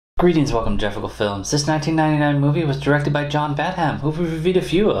Greetings, welcome to Jefficho Films. This 1999 movie was directed by John Badham, who we've reviewed a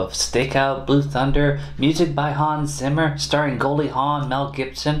few of. Stakeout, Blue Thunder, music by Hans Zimmer, starring Goldie, Hawn, Mel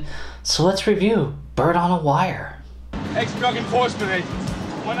Gibson. So let's review Bird on a Wire. Ex-drug enforcement agents.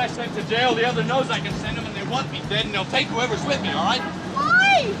 When I sent to jail, the other knows I can send them and they want me dead and they'll take whoever's with me, all right?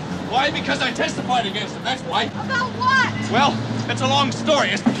 Why? Why? Because I testified against them, that's why. About what? Well, it's a long story.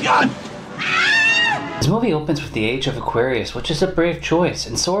 It's begun! This movie opens with the age of Aquarius, which is a brave choice,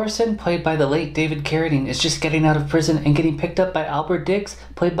 and Sorenson, played by the late David Carradine, is just getting out of prison and getting picked up by Albert Diggs,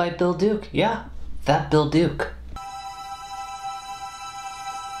 played by Bill Duke. Yeah, that Bill Duke.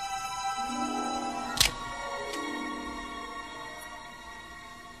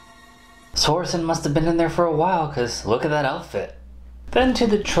 Sorenson must have been in there for a while, because look at that outfit. Then to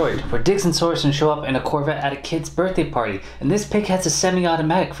Detroit, where Diggs and Sorenson show up in a Corvette at a kid's birthday party, and this pig has a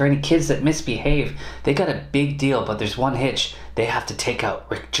semi-automatic for any kids that misbehave. They got a big deal, but there's one hitch. They have to take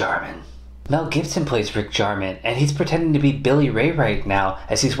out Rick Jarmin. Mel Gibson plays Rick Jarmin, and he's pretending to be Billy Ray right now,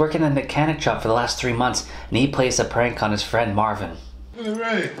 as he's working in the mechanic shop for the last 3 months, and he plays a prank on his friend Marvin. Billy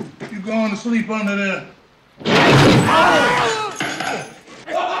Ray, you going to sleep under there?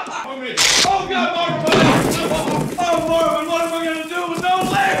 Oh, God, Marvin! Oh, Marvin, what am I going to do with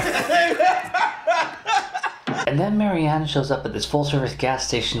those legs? And then Marianne shows up at this full-service gas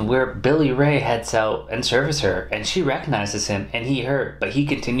station where Billy Ray heads out and serves her, and she recognizes him, and he her, but he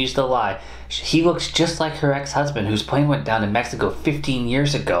continues to lie. He looks just like her ex-husband, whose plane went down in Mexico 15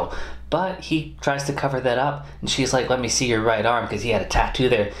 years ago. But he tries to cover that up, and she's like, let me see your right arm, because he had a tattoo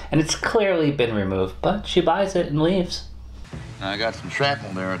there, and it's clearly been removed, but she buys it and leaves. I got some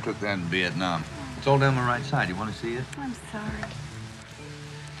shrapnel there. I took that in Vietnam. It's all down my right side. You want to see it? I'm sorry.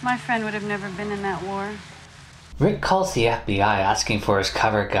 My friend would have never been in that war. Rick calls the FBI asking for his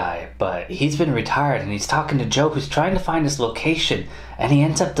cover guy, but he's been retired and he's talking to Joe, who's trying to find his location, and he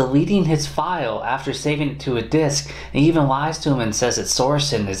ends up deleting his file after saving it to a disk, and he even lies to him and says that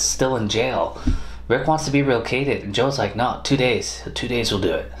Sorenson is still in jail. Rick wants to be relocated, and Joe's like, no, 2 days. 2 days will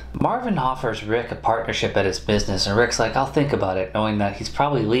do it. Marvin offers Rick a partnership at his business, and Rick's like, I'll think about it, knowing that he's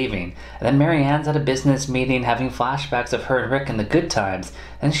probably leaving. And then Marianne's at a business meeting having flashbacks of her and Rick in the good times,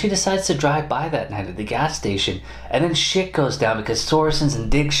 and she decides to drive by that night at the gas station. And then shit goes down because Sorenson's and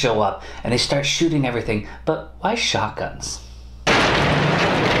Diggs show up, and they start shooting everything. But why shotguns?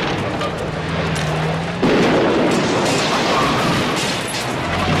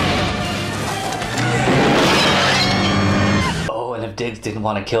 Diggs didn't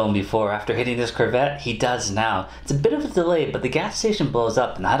want to kill him before. After hitting this Corvette, he does now. It's a bit of a delay, but the gas station blows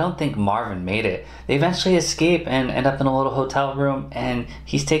up, and I don't think Marvin made it. They eventually escape and end up in a little hotel room, and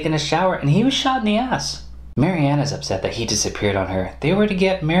he's taking a shower, and he was shot in the ass. Marianne is upset that he disappeared on her. They were to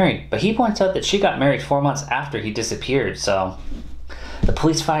get married, but he points out that she got married 4 months after he disappeared, so... The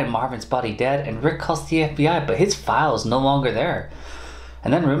police find Marvin's body dead, and Rick calls the FBI, but his file is no longer there.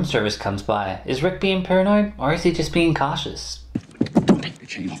 And then room service comes by. Is Rick being paranoid, or is he just being cautious? Don't take the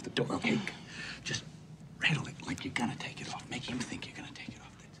chain off the door, okay? Just rattle it like you're gonna take it off. Make him think you're gonna take it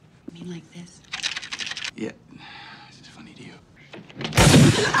off. You mean like this? Yeah. This is funny to you.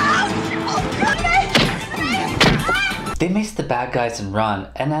 They mace the bad guys and run,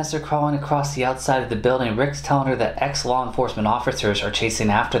 and as they're crawling across the outside of the building, Rick's telling her that ex-law enforcement officers are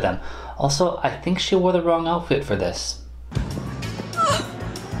chasing after them. Also, I think she wore the wrong outfit for this.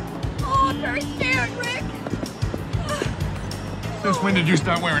 Oh, I'm very scared, Rick. Since when did you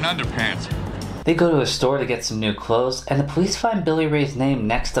start wearing underpants? They go to a store to get some new clothes, and the police find Billy Ray's name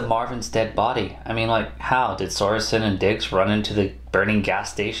next to Marvin's dead body. I mean, like, how? Did Sorenson and Diggs run into the burning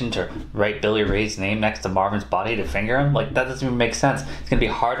gas station to write Billy Ray's name next to Marvin's body to finger him? Like, that doesn't even make sense. It's gonna be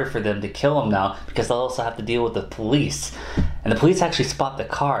harder for them to kill him now, because they'll also have to deal with the police. And the police actually spot the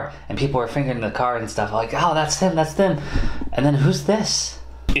car, and people are fingering the car and stuff, like, oh, that's them, that's them. And then who's this?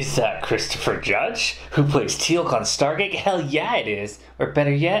 Is that Christopher Judge, who plays Teal'c on Stargate? Hell yeah it is. Or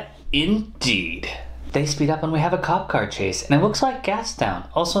better yet, indeed. They speed up and we have a cop car chase, and it looks like Gastown.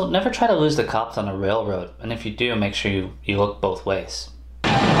 Also, never try to lose the cops on a railroad, and if you do, make sure you look both ways.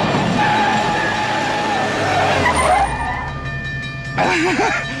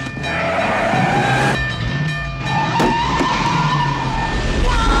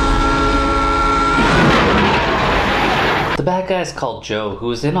 The bad guy is called Joe, who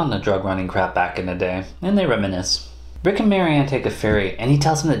was in on the drug running crap back in the day, and they reminisce. Rick and Marianne take a ferry, and he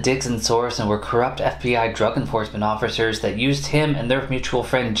tells him that Diggs and Sorenson were corrupt FBI drug enforcement officers that used him and their mutual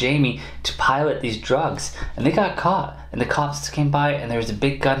friend Jamie to pilot these drugs, and they got caught. And the cops came by, and there was a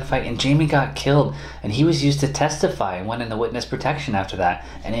big gunfight, and Jamie got killed, and he was used to testify and went into witness protection after that,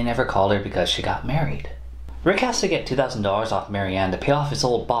 and they never called her because she got married. Rick has to get $2,000 off Marianne to pay off his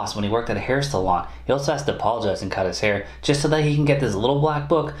old boss when he worked at a hair salon. He also has to apologize and cut his hair, just so that he can get this little black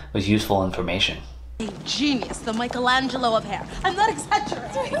book with useful information. A genius, the Michelangelo of hair. I'm not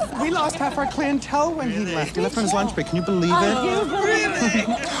exaggerating. We lost half our clientele when he left. He left on his lunch break. Can you believe it?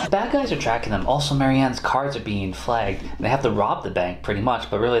 The bad guys are tracking them. Also, Marianne's cards are being flagged. And they have to rob the bank, pretty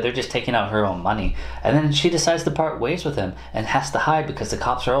much. But really, they're just taking out her own money. And then she decides to part ways with him and has to hide because the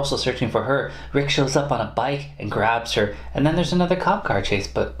cops are also searching for her. Rick shows up on a bike and grabs her. And then there's another cop car chase,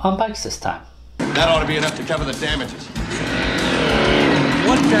 but on bikes this time. That ought to be enough to cover the damages.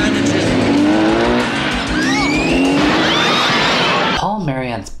 What damages? Paul,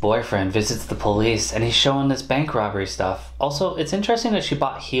 Marianne's boyfriend, visits the police and he's showing this bank robbery stuff. Also, it's interesting that she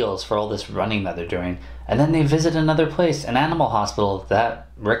bought heels for all this running that they're doing. And then they visit another place, an animal hospital that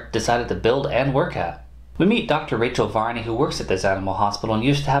Rick decided to build and work at. We meet Dr. Rachel Varney, who works at this animal hospital and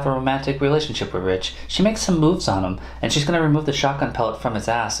used to have a romantic relationship with Rich. She makes some moves on him and she's going to remove the shotgun pellet from his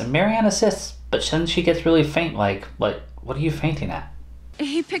ass, and Marianne assists, but then she gets really faint, like, what are you fainting at?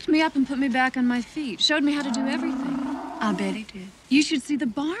 He picked me up and put me back on my feet. Showed me how to do everything. I bet he did. You should see the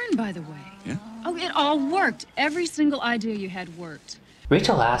barn, by the way. Yeah? Oh, it all worked. Every single idea you had worked.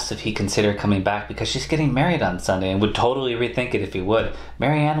 Rachel asks if he considered coming back because she's getting married on Sunday and would totally rethink it if he would.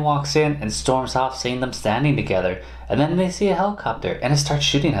 Marianne walks in and storms off, seeing them standing together. And then they see a helicopter and it starts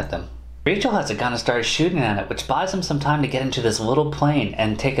shooting at them. Rachel has a gun and starts shooting at it, which buys them some time to get into this little plane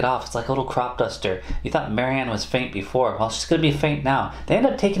and take it off. It's like a little crop duster. You thought Marianne was faint before. Well, she's going to be faint now. They end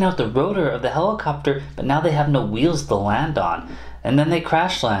up taking out the rotor of the helicopter, but now they have no wheels to land on. And then they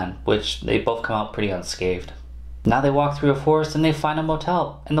crash land, which they both come out pretty unscathed. Now they walk through a forest and they find a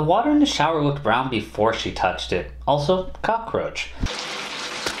motel. And the water in the shower looked brown before she touched it. Also, cockroach.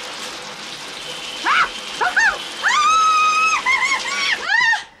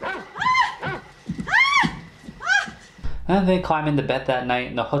 And they climb into bed that night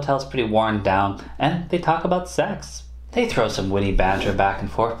and the hotel's pretty worn down, and they talk about sex. They throw some witty banter back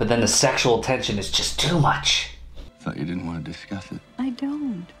and forth, but then the sexual tension is just too much. Thought you didn't want to discuss it. I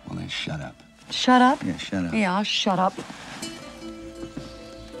don't. Well, then shut up. Shut up? Yeah, shut up. Yeah, I'll shut up.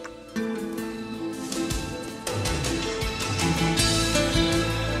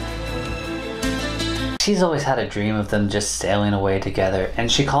 She's always had a dream of them just sailing away together,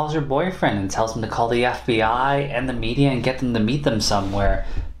 and she calls her boyfriend and tells him to call the FBI and the media and get them to meet them somewhere.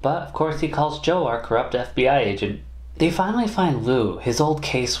 But of course he calls Joe, our corrupt FBI agent. They finally find Lou, his old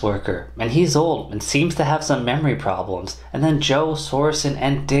caseworker, and he's old and seems to have some memory problems. And then Joe, Sorenson,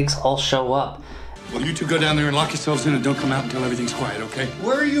 and Diggs all show up. Well, you two go down there and lock yourselves in and don't come out until everything's quiet, okay?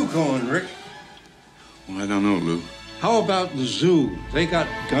 Where are you going, Rick? Well, I don't know, Lou. How about the zoo? They got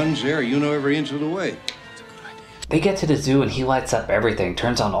guns there. You know every inch of the way. They get to the zoo and he lights up everything,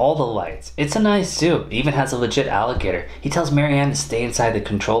 turns on all the lights. It's a nice zoo, it even has a legit alligator. He tells Marianne to stay inside the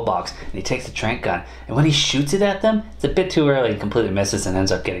control box and he takes the trank gun. And when he shoots it at them, it's a bit too early and completely misses and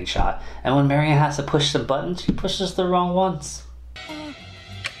ends up getting shot. And when Marianne has to push some buttons, she pushes the wrong ones.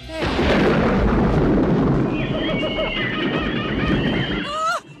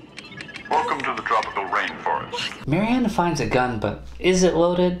 Welcome to the tropical rainforest. Marianne finds a gun, but is it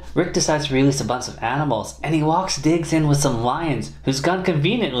loaded? Rick decides to release a bunch of animals, and he walks Diggs in with some lions, whose gun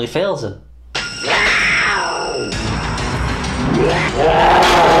conveniently fails him. Oh,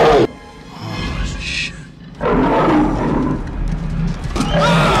 shit.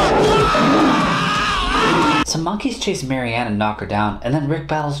 Some monkeys chase Marianne and knock her down, and then Rick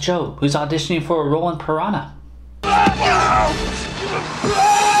battles Joe, who's auditioning for a role in Piranha.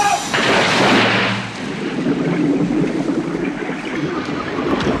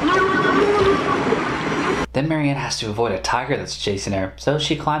 Then Marianne has to avoid a tiger that's chasing her, so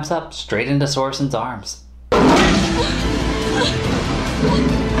she climbs up straight into Sorenson's arms.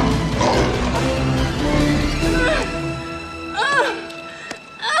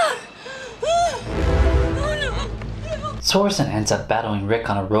 Sorenson ends up battling Rick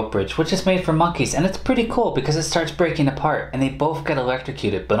on a rope bridge, which is made for monkeys, and it's pretty cool because it starts breaking apart, and they both get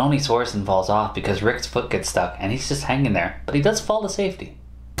electrocuted, but only Sorenson falls off because Rick's foot gets stuck, and he's just hanging there, but he does fall to safety.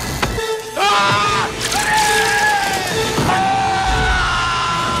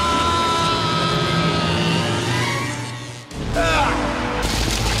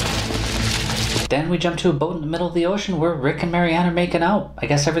 Then we jump to a boat in the middle of the ocean where Rick and Marianne are making out. I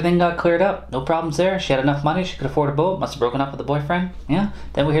guess everything got cleared up. No problems there. She had enough money. She could afford a boat. Must have broken up with the boyfriend. Yeah.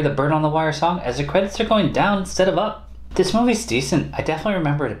 Then we hear the Bird on the Wire song as the credits are going down instead of up. This movie's decent. I definitely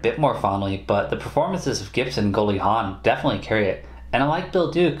remember it a bit more fondly, but the performances of Gibson and Goldie Hawn definitely carry it. And I like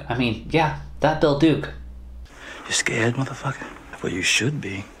Bill Duke. I mean, yeah, that Bill Duke. You scared, motherfucker? Well, you should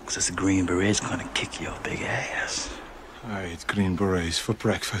be, Because it's the Green Berets gonna kick your big ass. I ate Green Berets for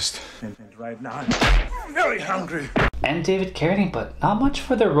breakfast. And right now, I'm very hungry. And David Carradine, but not much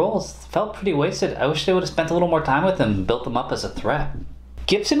for their roles. Felt pretty wasted. I wish they would have spent a little more time with him and built them up as a threat.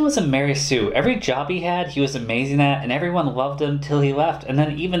 Gibson was a Mary Sue. Every job he had, he was amazing at, and everyone loved him till he left. And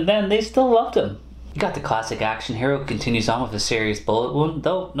then even then, they still loved him. You got the classic action hero who continues on with a serious bullet wound,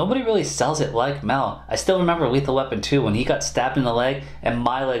 though nobody really sells it like Mel. I still remember Lethal Weapon 2 when he got stabbed in the leg, and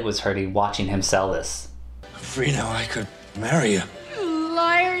my leg was hurting watching him sell this. I'm free now. I could marry you. You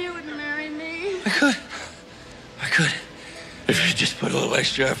liar, you would marry me. I could. If you just put a little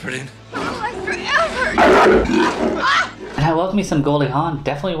extra effort in. Extra effort! And I love me some Goldie Hawn.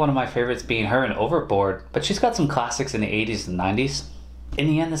 Definitely one of my favorites being her in Overboard, but she's got some classics in the 80s and 90s. In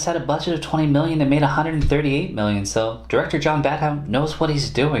the end, this had a budget of $20 million and made $138 million, so director John Badham knows what he's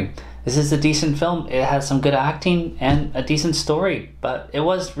doing. This is a decent film. It has some good acting and a decent story, but it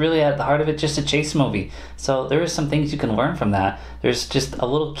was really at the heart of it just a chase movie. So there is some things you can learn from that. There's just a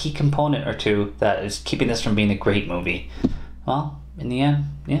little key component or two that is keeping this from being a great movie. Well, in the end,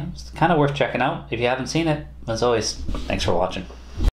 yeah, it's kind of worth checking out if you haven't seen it. As always, thanks for watching.